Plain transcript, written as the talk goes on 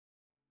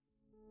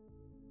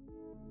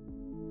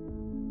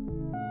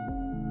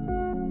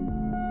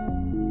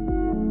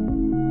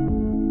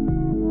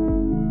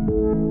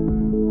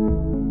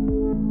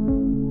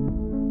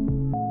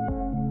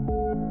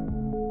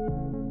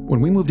When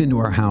we moved into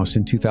our house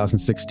in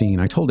 2016,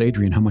 I told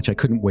Adrian how much I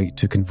couldn't wait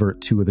to convert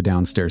 2 of the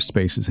downstairs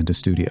spaces into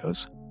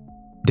studios.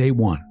 Day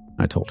one,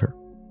 I told her.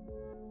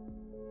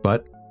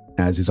 But,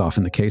 as is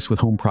often the case with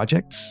home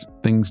projects,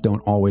 things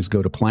don't always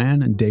go to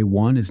plan, and day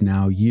one is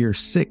now year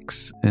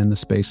 6, and the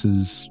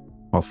spaces,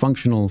 while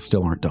functional,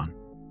 still aren't done.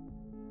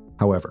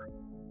 However,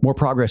 more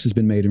progress has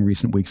been made in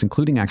recent weeks,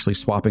 including actually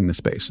swapping the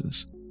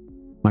spaces.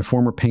 My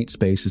former paint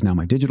space is now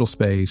my digital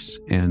space,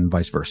 and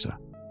vice versa.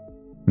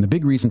 And the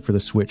big reason for the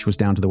switch was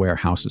down to the way our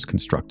house is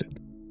constructed.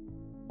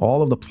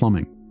 All of the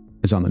plumbing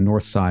is on the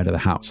north side of the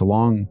house,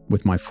 along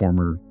with my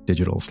former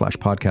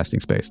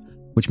digital/podcasting space,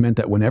 which meant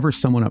that whenever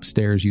someone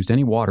upstairs used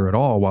any water at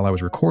all while I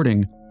was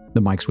recording,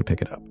 the mics would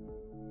pick it up.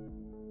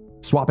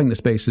 Swapping the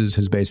spaces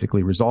has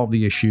basically resolved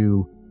the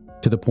issue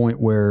to the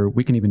point where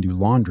we can even do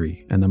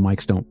laundry and the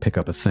mics don't pick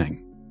up a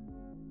thing.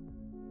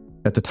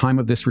 At the time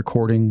of this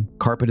recording,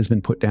 carpet has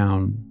been put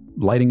down,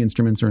 lighting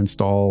instruments are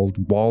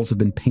installed, walls have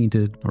been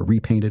painted or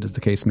repainted as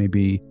the case may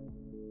be,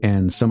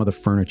 and some of the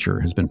furniture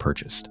has been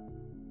purchased.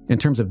 In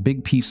terms of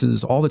big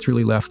pieces, all that's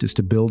really left is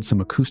to build some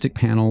acoustic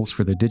panels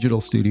for the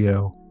digital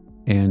studio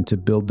and to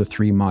build the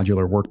 3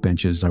 modular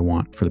workbenches I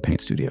want for the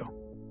paint studio.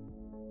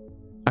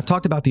 I've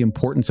talked about the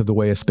importance of the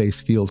way a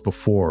space feels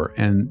before,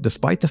 and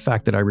despite the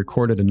fact that I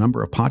recorded a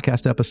number of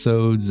podcast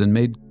episodes and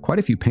made quite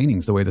a few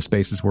paintings the way the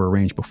spaces were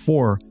arranged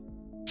before,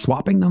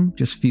 swapping them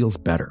just feels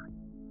better,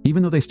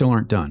 even though they still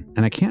aren't done,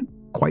 and I can't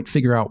quite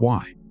figure out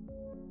why.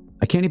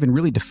 I can't even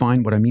really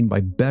define what I mean by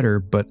better,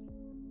 but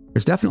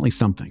there's definitely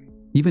something.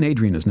 Even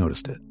Adrian has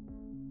noticed it.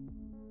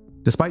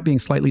 Despite being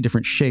slightly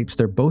different shapes,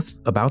 they're both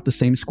about the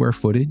same square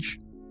footage.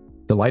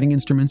 The lighting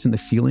instruments in the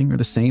ceiling are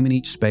the same in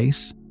each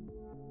space.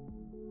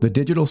 The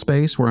digital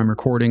space where I'm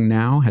recording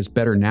now has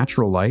better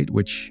natural light,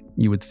 which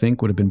you would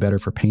think would have been better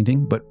for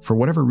painting, but for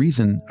whatever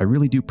reason, I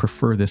really do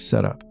prefer this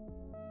setup.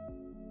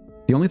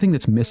 The only thing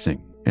that's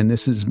missing, and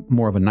this is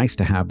more of a nice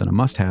to have than a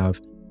must have,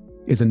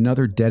 is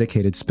another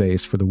dedicated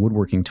space for the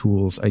woodworking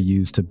tools I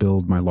use to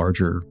build my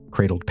larger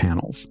cradled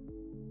panels.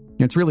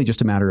 It's really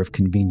just a matter of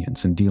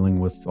convenience and dealing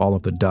with all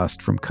of the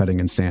dust from cutting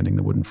and sanding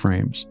the wooden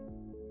frames.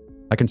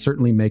 I can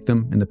certainly make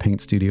them in the paint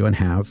studio and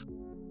have,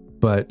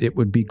 but it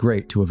would be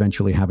great to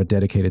eventually have a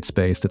dedicated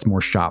space that's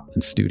more shop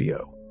than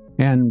studio,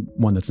 and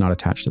one that's not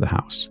attached to the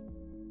house.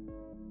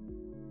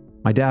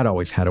 My dad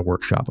always had a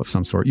workshop of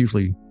some sort,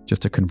 usually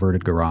just a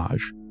converted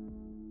garage.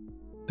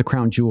 The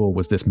crown jewel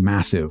was this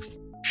massive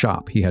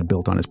shop he had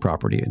built on his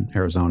property in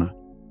Arizona.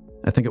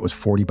 I think it was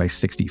 40 by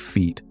 60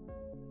 feet.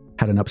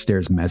 Had an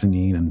upstairs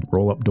mezzanine and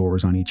roll-up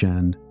doors on each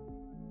end.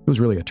 It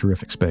was really a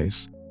terrific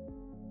space.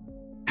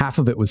 Half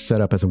of it was set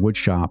up as a wood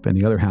shop and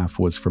the other half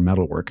was for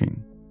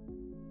metalworking.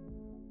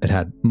 It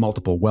had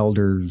multiple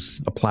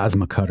welders, a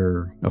plasma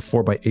cutter, a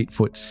 4 by 8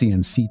 foot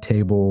CNC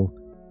table,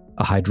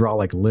 a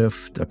hydraulic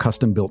lift, a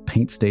custom-built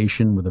paint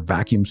station with a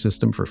vacuum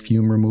system for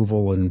fume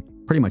removal, and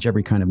pretty much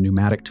every kind of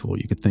pneumatic tool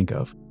you could think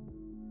of.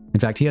 In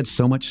fact, he had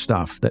so much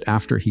stuff that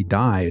after he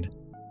died,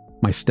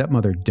 my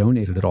stepmother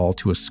donated it all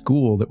to a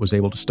school that was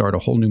able to start a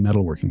whole new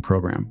metalworking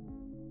program.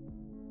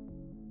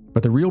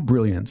 But the real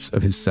brilliance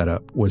of his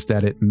setup was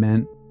that it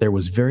meant there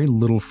was very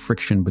little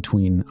friction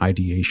between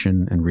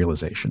ideation and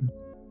realization.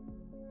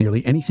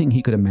 Nearly anything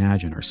he could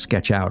imagine or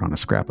sketch out on a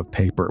scrap of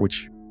paper,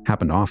 which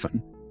happened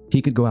often,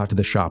 he could go out to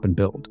the shop and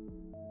build.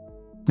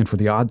 And for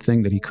the odd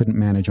thing that he couldn't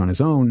manage on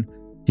his own,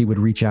 he would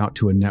reach out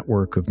to a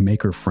network of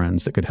maker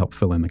friends that could help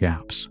fill in the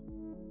gaps.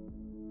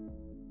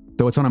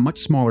 Though it's on a much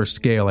smaller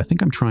scale, I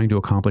think I'm trying to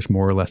accomplish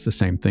more or less the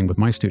same thing with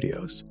my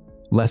studios,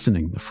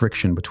 lessening the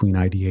friction between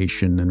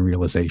ideation and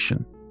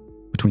realization,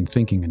 between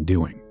thinking and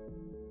doing.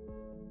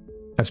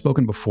 I've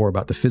spoken before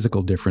about the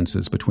physical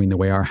differences between the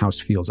way our house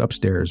feels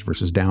upstairs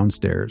versus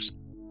downstairs,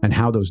 and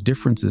how those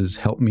differences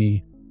help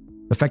me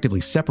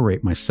effectively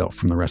separate myself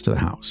from the rest of the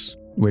house,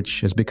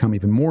 which has become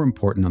even more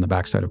important on the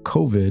backside of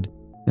COVID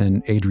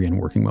and Adrian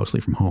working mostly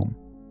from home.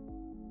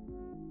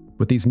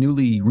 With these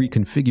newly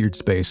reconfigured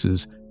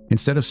spaces,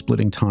 instead of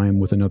splitting time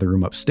with another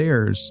room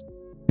upstairs,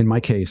 in my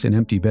case, an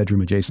empty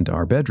bedroom adjacent to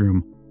our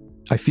bedroom,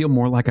 I feel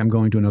more like I'm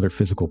going to another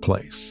physical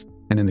place.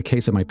 And in the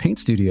case of my paint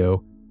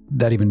studio,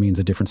 that even means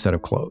a different set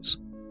of clothes.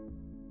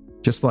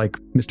 Just like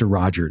Mr.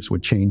 Rogers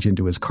would change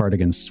into his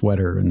cardigan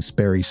sweater and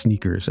Sperry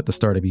sneakers at the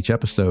start of each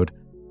episode,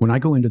 when I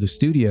go into the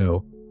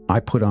studio, I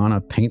put on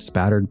a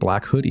paint-spattered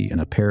black hoodie and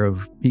a pair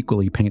of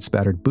equally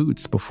paint-spattered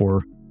boots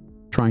before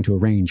trying to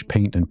arrange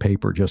paint and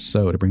paper just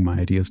so to bring my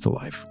ideas to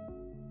life.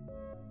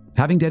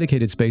 Having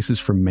dedicated spaces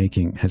for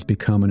making has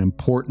become an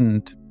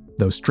important,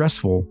 though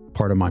stressful,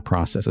 part of my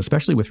process,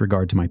 especially with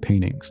regard to my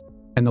paintings.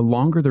 And the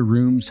longer the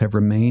rooms have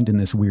remained in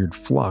this weird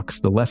flux,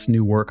 the less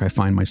new work I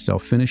find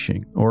myself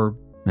finishing, or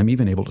I'm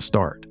even able to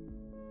start.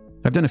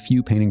 I've done a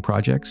few painting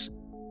projects,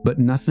 but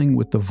nothing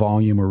with the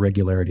volume or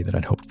regularity that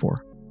I'd hoped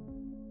for.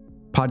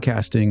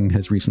 Podcasting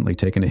has recently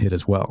taken a hit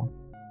as well.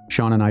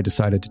 Sean and I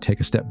decided to take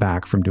a step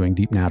back from doing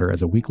Deep Natter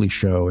as a weekly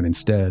show and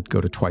instead go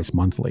to twice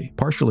monthly,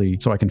 partially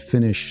so I can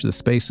finish the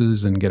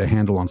spaces and get a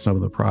handle on some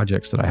of the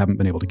projects that I haven't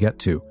been able to get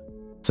to,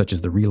 such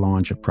as the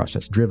relaunch of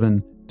Process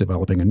Driven,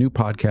 developing a new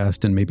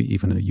podcast, and maybe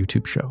even a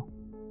YouTube show.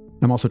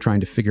 I'm also trying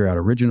to figure out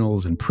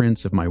originals and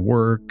prints of my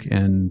work,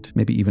 and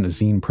maybe even a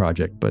zine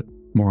project, but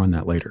more on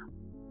that later.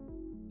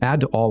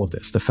 Add to all of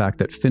this the fact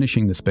that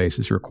finishing the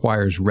spaces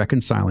requires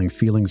reconciling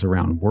feelings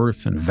around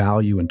worth and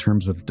value in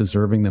terms of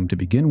deserving them to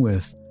begin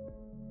with,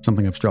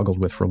 something I've struggled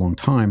with for a long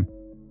time,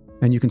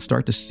 and you can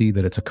start to see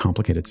that it's a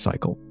complicated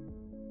cycle.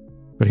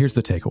 But here's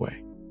the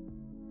takeaway.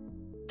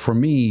 For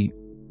me,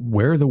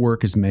 where the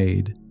work is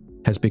made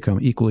has become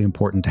equally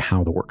important to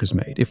how the work is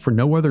made, if for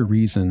no other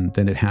reason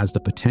than it has the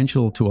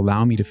potential to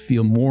allow me to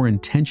feel more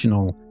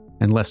intentional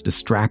and less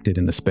distracted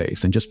in the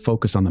space and just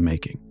focus on the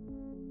making.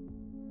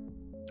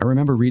 I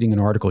remember reading an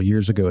article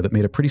years ago that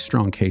made a pretty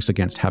strong case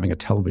against having a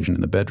television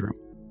in the bedroom.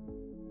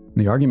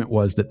 The argument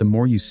was that the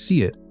more you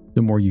see it,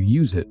 the more you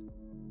use it,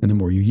 and the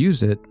more you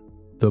use it,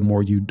 the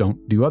more you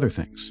don't do other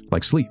things,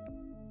 like sleep.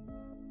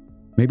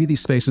 Maybe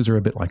these spaces are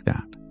a bit like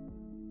that.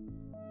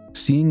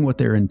 Seeing what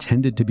they're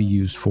intended to be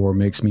used for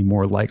makes me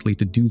more likely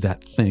to do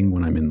that thing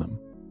when I'm in them.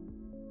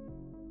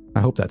 I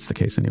hope that's the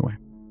case anyway.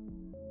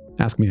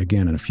 Ask me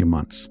again in a few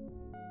months.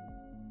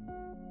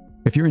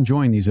 If you're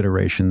enjoying these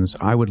iterations,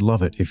 I would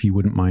love it if you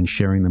wouldn't mind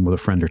sharing them with a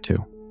friend or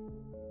two.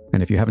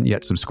 And if you haven't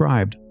yet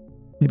subscribed,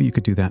 maybe you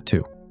could do that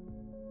too.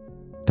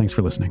 Thanks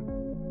for listening.